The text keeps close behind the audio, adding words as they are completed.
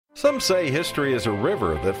Some say history is a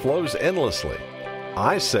river that flows endlessly.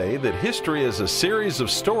 I say that history is a series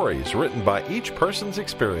of stories written by each person's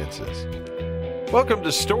experiences. Welcome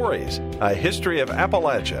to Stories, a history of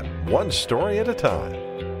Appalachia, one story at a time.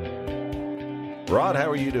 Rod,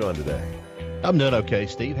 how are you doing today? I'm doing okay,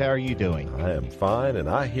 Steve. How are you doing? I am fine, and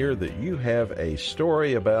I hear that you have a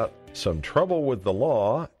story about some trouble with the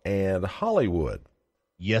law and Hollywood.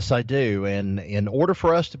 Yes, I do. And in order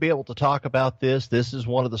for us to be able to talk about this is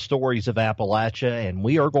one of the stories of Appalachia, and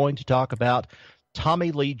we are going to talk about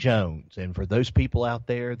Tommy Lee Jones. And for those people out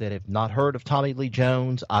there that have not heard of Tommy Lee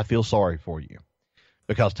Jones, I feel sorry for you.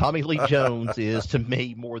 Because Tommy Lee Jones is, to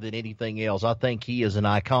me, more than anything else. I think he is an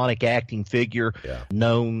iconic acting figure,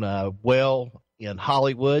 known well in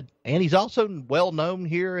Hollywood, and he's also well known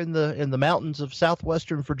here in the mountains of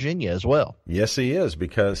southwestern Virginia as well. Yes, he is,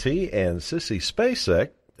 because he and Sissy Spacek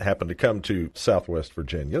happened to come to southwest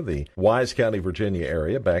Virginia, the Wise County, Virginia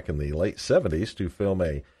area, back in the late 70s to film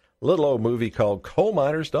a little old movie called Coal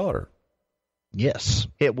Miner's Daughter. Yes,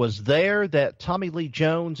 it was there that Tommy Lee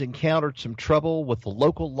Jones encountered some trouble with the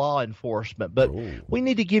local law enforcement. But we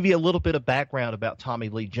need to give you a little bit of background about Tommy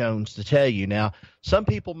Lee Jones to tell you. Now, some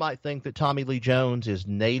people might think that Tommy Lee Jones is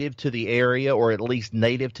native to the area, or at least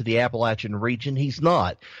native to the Appalachian region. He's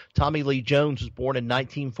not. Tommy Lee Jones was born in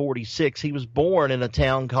 1946. He was born in a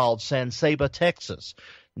town called San Saba, Texas.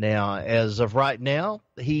 Now, as of right now,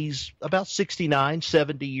 he's about 69,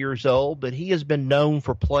 70 years old, but he has been known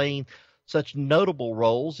for playing such notable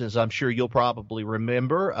roles as I'm sure you'll probably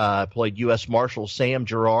remember. Played U.S. Marshal Sam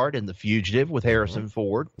Gerard in The Fugitive with Harrison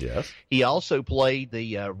Ford. Yes. He also played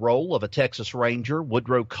the role of a Texas Ranger,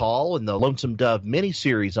 Woodrow Call, in the Lonesome Dove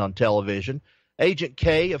miniseries on television. Agent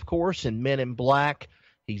K, of course, in Men in Black.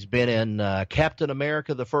 He's been in Captain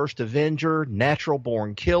America, The First Avenger, Natural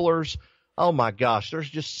Born Killers. Oh, my gosh, there's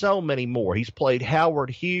just so many more. He's played Howard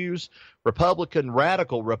Hughes,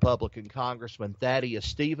 radical Republican Congressman Thaddeus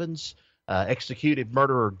Stevens, executed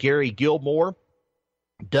murderer Gary Gilmore,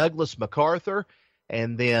 Douglas MacArthur,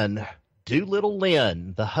 and then Doolittle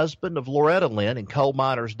Lynn, the husband of Loretta Lynn and Coal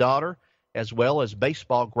Miner's Daughter, as well as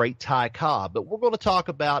baseball great Ty Cobb. But we're going to talk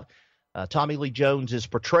about Tommy Lee Jones's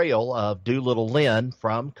portrayal of Doolittle Lynn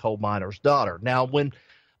from Coal Miner's Daughter. Now, when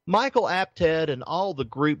Michael Apted and all the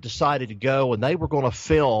group decided to go and they were going to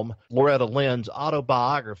film Loretta Lynn's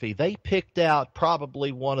autobiography, they picked out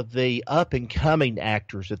probably one of the up-and-coming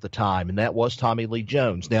actors at the time, and that was Tommy Lee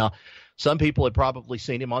Jones. Now, some people had probably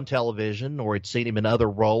seen him on television or had seen him in other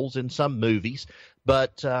roles in some movies,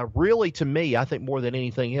 but really, to me, I think more than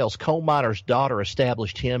anything else, Coal Miner's Daughter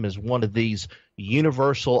established him as one of these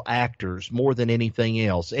universal actors more than anything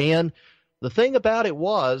else. And the thing about it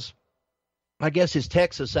was, I guess his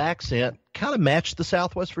Texas accent kind of matched the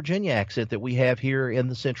Southwest Virginia accent that we have here in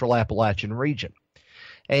the Central Appalachian region.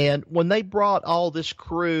 And when they brought all this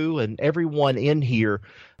crew and everyone in here,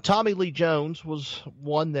 Tommy Lee Jones was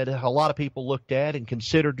one that a lot of people looked at and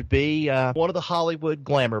considered to be one of the Hollywood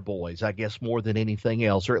glamour boys, I guess, more than anything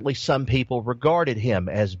else, or at least some people regarded him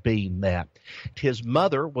as being that. His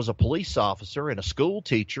mother was a police officer and a school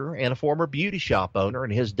teacher and a former beauty shop owner,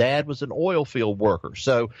 and his dad was an oil field worker.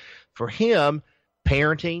 So for him,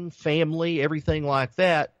 parenting, family, everything like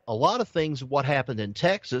that, a lot of things, what happened in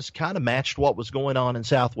Texas kind of matched what was going on in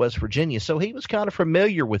Southwest Virginia. So he was kind of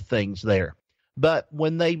familiar with things there. But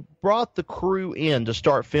when they brought the crew in to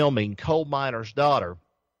start filming Coal Miner's Daughter,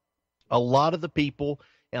 a lot of the people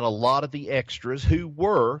and a lot of the extras who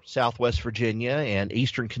were Southwest Virginia and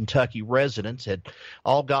Eastern Kentucky residents had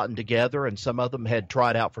all gotten together, and some of them had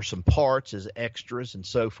tried out for some parts as extras and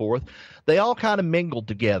so forth. They all kind of mingled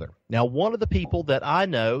together. Now, one of the people that I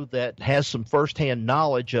know that has some firsthand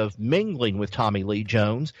knowledge of mingling with Tommy Lee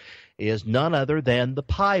Jones is none other than the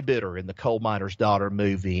pie bidder in the Coal Miner's Daughter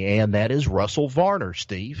movie, and that is Russell Varner,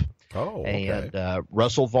 Steve. Oh, okay. And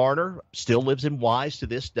Russell Varner still lives in Wise to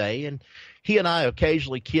this day, and he and I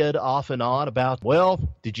occasionally kid off and on about, well,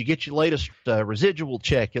 did you get your latest residual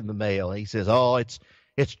check in the mail? And he says, oh, it's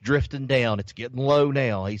drifting down. It's getting low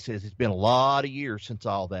now. He says it's been a lot of years since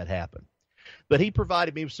all that happened. But he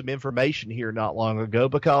provided me with some information here not long ago,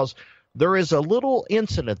 because there is a little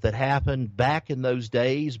incident that happened back in those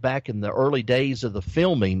days, back in the early days of the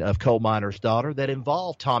filming of Coal Miner's Daughter, that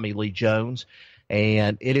involved Tommy Lee Jones,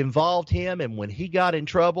 and it involved him, and when he got in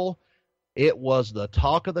trouble, it was the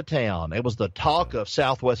talk of the town. It was the talk of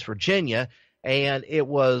Southwest Virginia, and it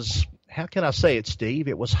was, how can I say it, Steve?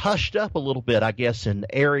 It was hushed up a little bit, I guess, in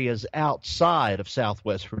areas outside of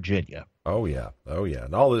Southwest Virginia. Oh, yeah.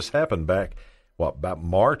 And all this happened back, about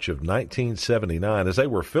March of 1979, as they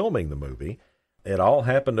were filming the movie. It all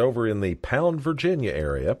happened over in the Pound, Virginia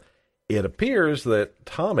area. It appears that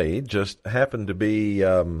Tommy just happened to be,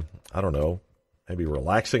 I don't know, maybe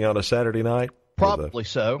relaxing on a Saturday night. Probably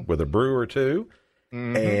so. With a brew or two.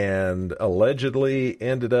 Mm-hmm. And allegedly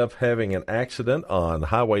ended up having an accident on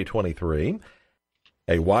Highway 23.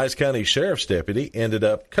 A Wise County Sheriff's deputy ended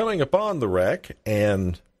up coming upon the wreck,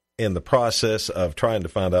 and in the process of trying to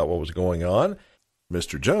find out what was going on,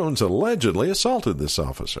 Mr. Jones allegedly assaulted this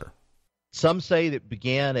officer. Some say that it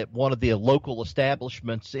began at one of the local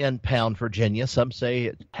establishments in Pound, Virginia. Some say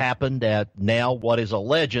it happened at now what is a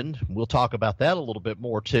legend. We'll talk about that a little bit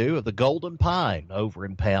more, too, of the Golden Pine over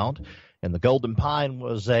in Pound. And the Golden Pine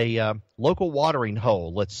was a local watering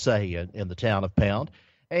hole, let's say, in the town of Pound.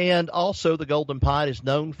 And also the Golden Pine is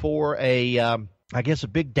known for a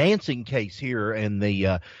big dancing case here in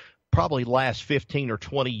the probably last 15 or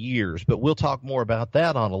 20 years. But we'll talk more about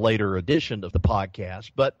that on a later edition of the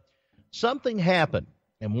podcast. But something happened,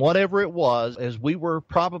 and whatever it was, as we were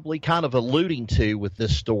probably kind of alluding to with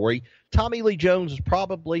this story, Tommy Lee Jones was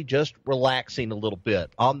probably just relaxing a little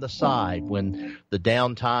bit on the side when the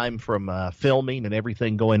downtime from filming and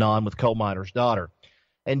everything going on with Coal Miner's Daughter.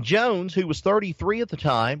 And Jones, who was 33 at the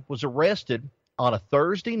time, was arrested on a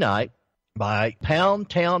Thursday night by a Pound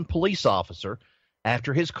Town police officer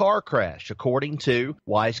after his car crash, according to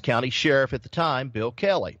Wise County Sheriff at the time, Bill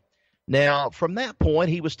Kelly. Now, from that point,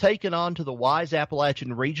 he was taken on to the Wise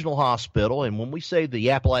Appalachian Regional Hospital, and when we say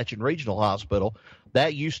the Appalachian Regional Hospital,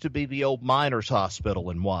 that used to be the old Miners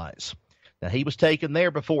Hospital in Wise. Now, he was taken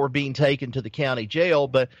there before being taken to the county jail,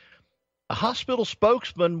 but a hospital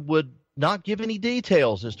spokesman would not give any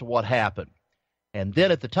details as to what happened. And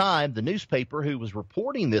then at the time, the newspaper who was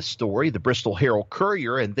reporting this story, the Bristol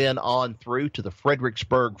Herald-Courier, and then on through to the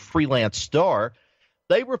Fredericksburg Freelance-Star,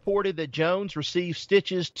 they reported that Jones received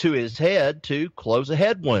stitches to his head to close a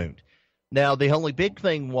head wound. Now, the only big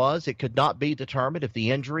thing was it could not be determined if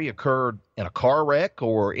the injury occurred in a car wreck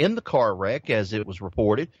or in the car wreck, as it was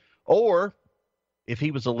reported, or if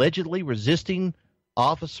he was allegedly resisting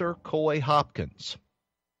Officer Coy Hopkins.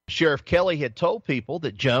 Sheriff Kelly had told people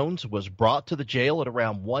that Jones was brought to the jail at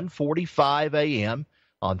around 1:45 a.m.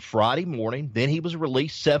 on Friday morning. Then he was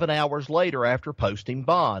released 7 hours later after posting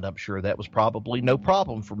bond. I'm sure that was probably no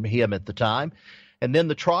problem for him at the time. And then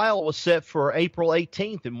the trial was set for April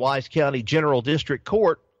 18th in Wise County General District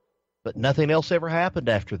Court, but nothing else ever happened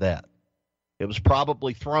after that. It was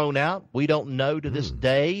probably thrown out. We don't know to this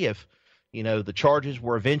day if, the charges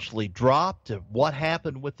were eventually dropped, what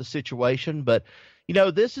happened with the situation. But,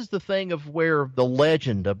 this is the thing of where the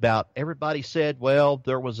legend about everybody said, well,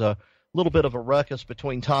 there was a little bit of a ruckus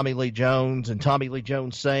between Tommy Lee Jones and Tommy Lee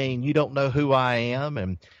Jones saying, you don't know who I am.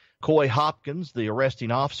 And Coy Hopkins, the arresting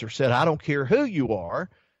officer, said, I don't care who you are.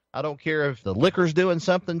 I don't care if the liquor's doing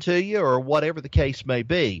something to you or whatever the case may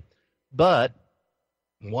be. But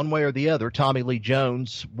one way or the other, Tommy Lee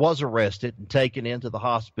Jones was arrested and taken into the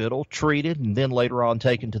hospital, treated, and then later on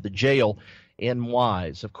taken to the jail in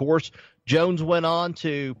Wise. Of course, Jones went on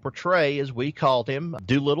to portray, as we called him,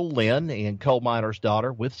 Doolittle Lynn in Coal Miner's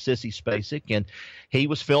Daughter with Sissy Spacek, and he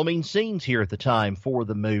was filming scenes here at the time for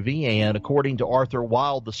the movie, and according to Arthur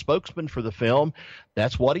Wilde, the spokesman for the film,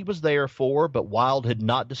 that's what he was there for, but Wilde had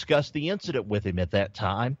not discussed the incident with him at that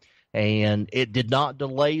time, and it did not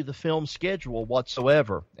delay the film schedule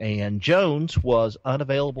whatsoever, and Jones was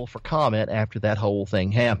unavailable for comment after that whole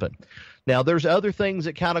thing happened. Now, there's other things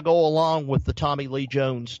that kind of go along with the Tommy Lee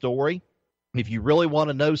Jones story. If you really want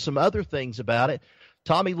to know some other things about it,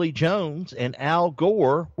 Tommy Lee Jones and Al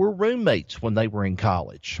Gore were roommates when they were in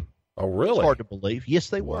college. Oh, really? It's hard to believe. Yes,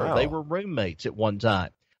 they were. Wow. They were roommates at one time.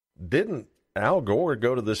 Didn't Al Gore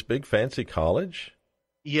go to this big fancy college?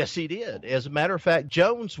 Yes, he did. As a matter of fact,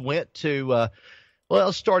 Jones went to,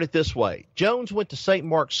 let's start it this way. Jones went to St.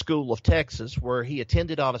 Mark's School of Texas, where he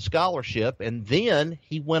attended on a scholarship, and then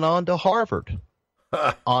he went on to Harvard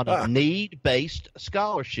on a need-based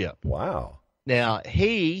scholarship. Wow. Now,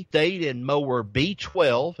 he stayed in Mower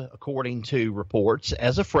B12, according to reports,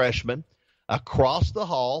 as a freshman, across the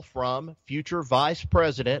hall from future Vice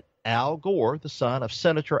President Al Gore, the son of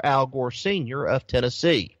Senator Al Gore Sr. of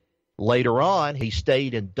Tennessee. Later on, he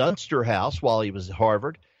stayed in Dunster House while he was at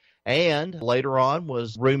Harvard, and later on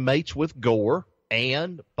was roommates with Gore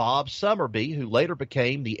and Bob Summerby, who later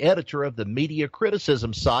became the editor of the media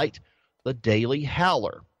criticism site, The Daily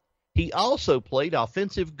Howler. He also played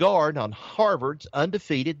offensive guard on Harvard's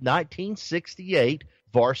undefeated 1968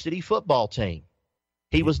 varsity football team.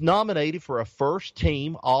 He was nominated for a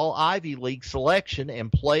first-team All-Ivy League selection and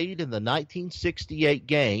played in the 1968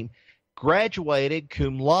 game, graduated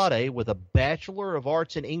cum laude with a Bachelor of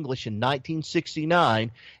Arts in English in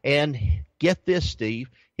 1969, and get this, Steve,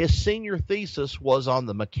 His senior thesis was on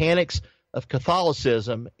the mechanics of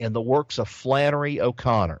Catholicism and the works of Flannery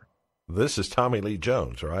O'Connor. This is Tommy Lee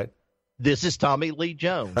Jones, right? This is Tommy Lee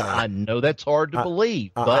Jones. I know that's hard to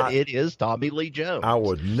believe, but it is Tommy Lee Jones. I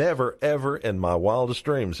would never, ever in my wildest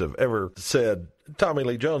dreams have ever said Tommy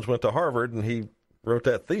Lee Jones went to Harvard and he wrote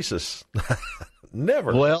that thesis.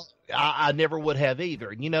 Never. Well, I never would have either.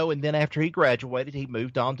 And then after he graduated, he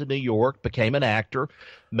moved on to New York, became an actor,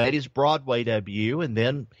 made his Broadway debut, and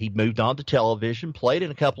then he moved on to television, played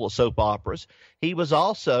in a couple of soap operas. He was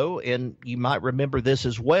also, and you might remember this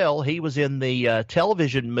as well, he was in the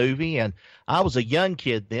television movie, and I was a young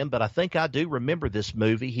kid then, but I think I do remember this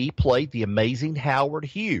movie. He played the amazing Howard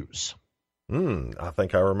Hughes. I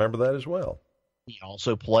think I remember that as well. He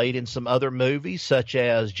also played in some other movies, such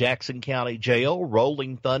as Jackson County Jail,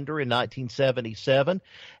 Rolling Thunder in 1977,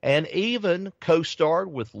 and even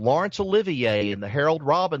co-starred with Laurence Olivier in the Harold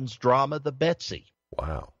Robbins drama The Betsy.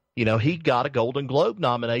 Wow. He got a Golden Globe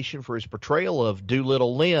nomination for his portrayal of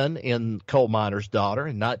Doolittle Lynn in Coal Miner's Daughter.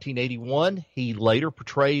 In 1981, he later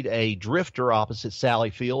portrayed a drifter opposite Sally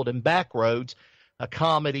Field in Backroads, a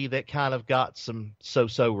comedy that kind of got some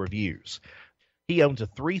so-so reviews. He owns a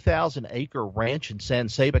 3,000-acre ranch in San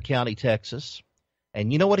Saba County, Texas.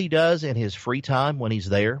 And you know what he does in his free time when he's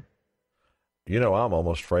there? I'm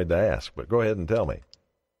almost afraid to ask, but go ahead and tell me.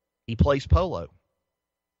 He plays polo.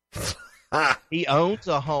 He owns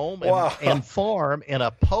a home and farm in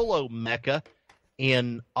a polo mecca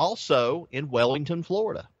also in Wellington,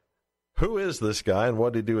 Florida. Who is this guy and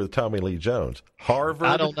what did he do with Tommy Lee Jones? Harvard?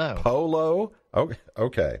 I don't know. Polo?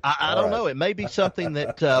 Okay. I don't know. It may be something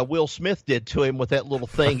that Will Smith did to him with that little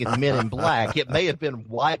thing in Men in Black. It may have been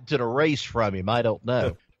wiped and erased from him. I don't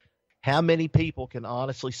know. How many people can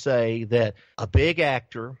honestly say that a big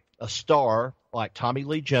actor, a star like Tommy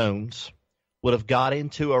Lee Jones, would have got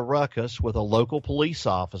into a ruckus with a local police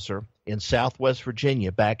officer in Southwest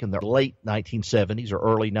Virginia back in the late 1970s or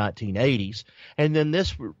early 1980s, and then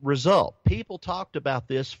this result? People talked about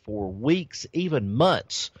this for weeks, even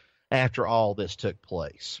months after all this took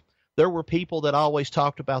place. There were people that always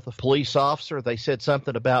talked about the police officer. They said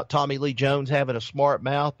something about Tommy Lee Jones having a smart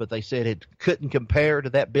mouth, but they said it couldn't compare to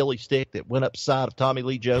that billy stick that went upside of Tommy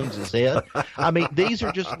Lee Jones's head. I mean, these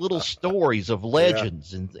are just little stories of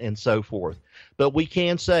legends and so forth. But we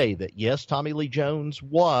can say that, yes, Tommy Lee Jones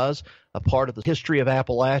was a part of the history of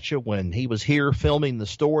Appalachia when he was here filming the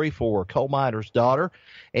story for Coal Miner's Daughter.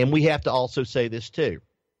 And we have to also say this, too.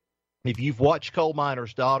 If you've watched Coal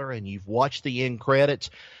Miner's Daughter and you've watched the end credits,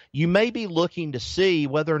 you may be looking to see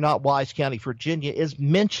whether or not Wise County, Virginia is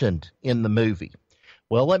mentioned in the movie.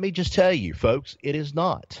 Well, let me just tell you, folks, it is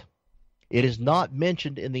not. It is not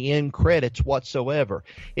mentioned in the end credits whatsoever.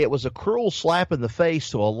 It was a cruel slap in the face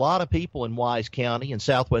to a lot of people in Wise County and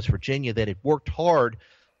Southwest Virginia that had worked hard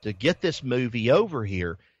to get this movie over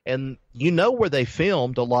here. And you know where they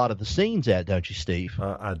filmed a lot of the scenes at, don't you, Steve?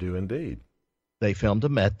 I do indeed. They filmed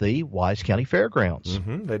them at the Wise County Fairgrounds.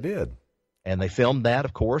 They did. And they filmed that,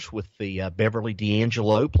 of course, with the Beverly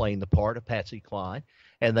D'Angelo playing the part of Patsy Cline.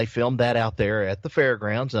 And they filmed that out there at the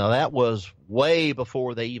fairgrounds. Now, that was way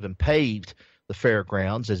before they even paved the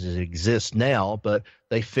fairgrounds as it exists now. But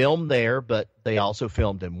they filmed there, but they also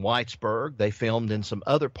filmed in Whitesburg. They filmed in some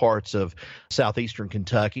other parts of southeastern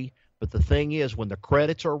Kentucky. But the thing is, when the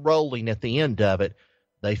credits are rolling at the end of it,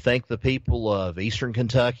 they thank the people of eastern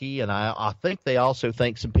Kentucky, and I think they also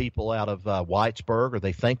thank some people out of Whitesburg, or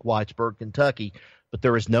they thank Whitesburg, Kentucky, but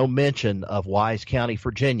there is no mention of Wise County,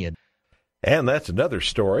 Virginia. And that's another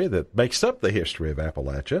story that makes up the history of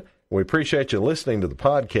Appalachia. We appreciate you listening to the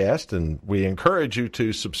podcast, and we encourage you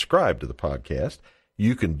to subscribe to the podcast.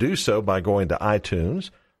 You can do so by going to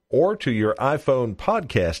iTunes or to your iPhone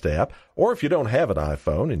podcast app, or if you don't have an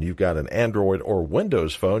iPhone and you've got an Android or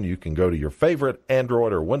Windows phone, you can go to your favorite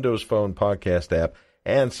Android or Windows phone podcast app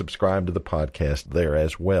and subscribe to the podcast there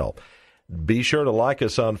as well. Be sure to like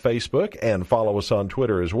us on Facebook and follow us on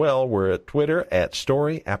Twitter as well. We're at Twitter at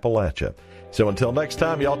Story Appalachia. So until next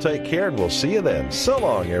time, y'all take care, and we'll see you then. So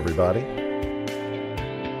long, everybody.